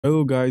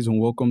Hello guys and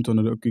welcome to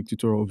another quick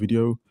tutorial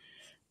video.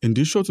 In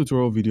this short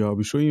tutorial video, I'll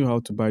be showing you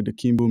how to buy the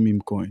Kimbo Meme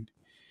Coin.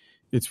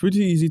 It's pretty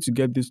easy to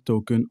get this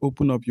token.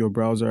 Open up your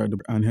browser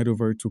and head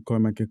over to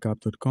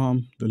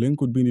coinmarketcap.com. The link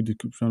would be in the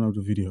description of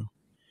the video.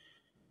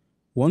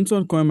 Once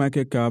on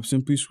CoinMarketCap,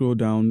 simply scroll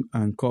down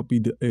and copy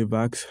the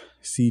AVAX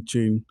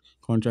C-chain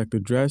contract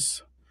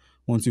address.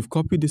 Once you've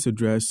copied this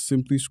address,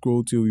 simply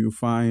scroll till you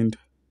find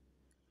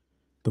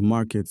the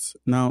markets.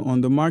 Now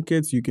on the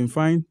markets, you can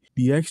find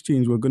the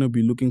exchange we're going to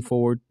be looking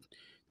forward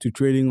to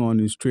trading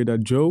on is Trader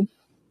Joe.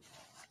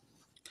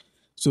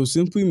 So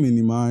simply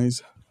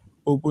minimize,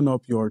 open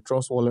up your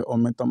Trust wallet or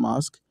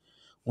MetaMask.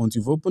 Once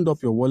you've opened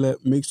up your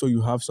wallet, make sure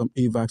you have some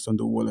AVAX on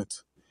the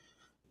wallet.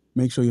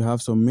 Make sure you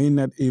have some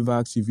mainnet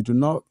AVAX. If you do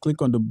not,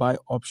 click on the buy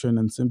option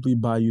and simply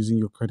buy using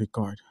your credit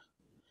card.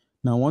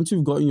 Now once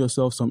you've gotten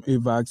yourself some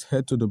AVAX,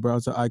 head to the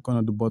browser icon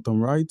at the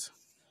bottom right.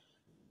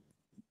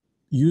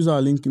 Use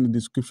our link in the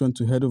description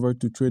to head over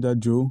to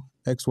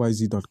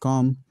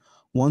traderjoexyz.com.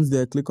 Once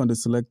there, click on the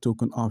select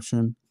token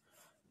option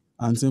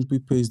and simply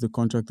paste the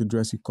contract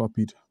address you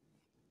copied.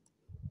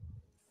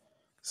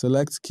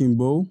 Select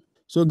Kimbo.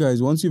 So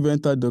guys, once you've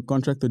entered the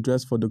contract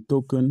address for the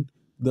token,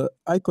 the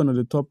icon at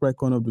the top right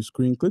corner of the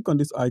screen, click on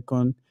this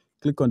icon,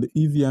 click on the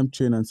EVM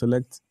chain and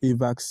select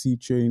AVAX C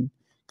chain.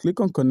 Click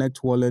on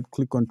Connect Wallet,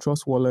 click on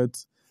Trust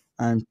Wallet,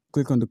 and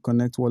click on the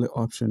Connect Wallet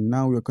option.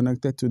 Now we are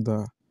connected to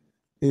the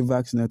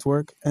AVAX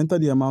network. Enter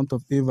the amount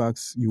of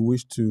AVAX you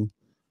wish to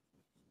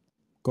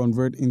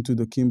convert into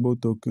the Kimbo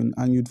token,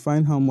 and you'd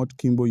find how much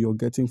Kimbo you're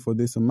getting for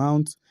this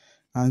amount,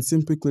 and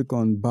simply click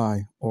on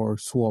buy or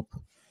swap.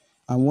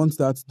 And once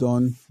that's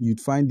done, you'd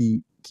find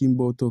the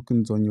Kimbo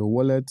tokens on your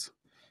wallet.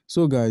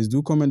 So guys,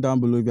 do comment down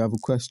below if you have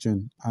a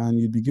question and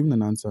you'd be given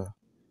an answer.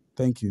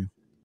 Thank you.